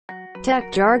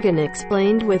Tech jargon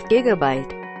explained with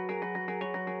Gigabyte.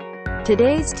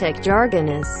 Today's tech jargon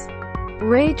is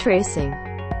ray tracing.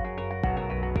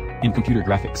 In computer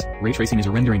graphics, ray tracing is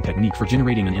a rendering technique for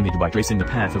generating an image by tracing the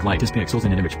path of light as pixels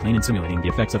in an image plane and simulating the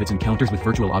effects of its encounters with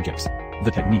virtual objects.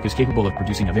 The technique is capable of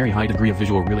producing a very high degree of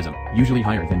visual realism, usually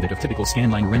higher than that of typical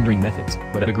scanline rendering methods,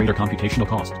 but at a greater computational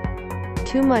cost.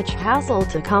 Too much hassle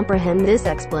to comprehend this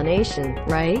explanation,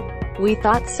 right? We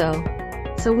thought so.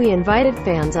 So we invited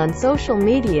fans on social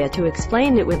media to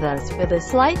explain it with us with a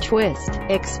slight twist,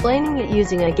 explaining it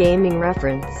using a gaming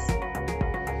reference.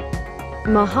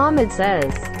 Muhammad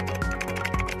says,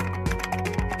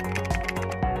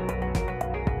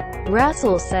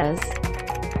 Rasul says,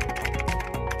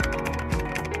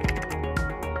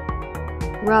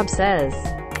 Rob says,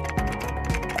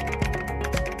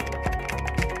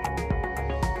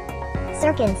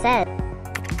 Sirkin said,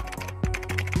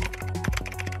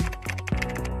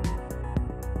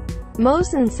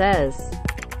 Mohsen says,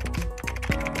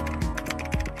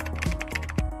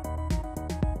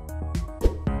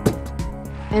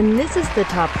 and this is the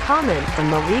top comment from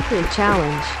the weekly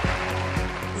challenge.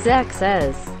 Zach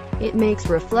says, it makes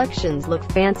reflections look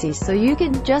fancy so you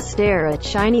can just stare at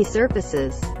shiny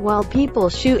surfaces, while people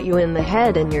shoot you in the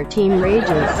head and your team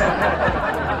rages.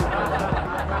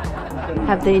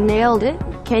 Have they nailed it?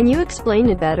 Can you explain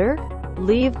it better?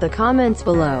 Leave the comments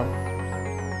below.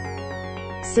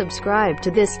 Subscribe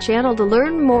to this channel to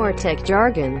learn more tech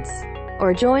jargons,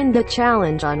 or join the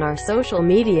challenge on our social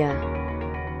media.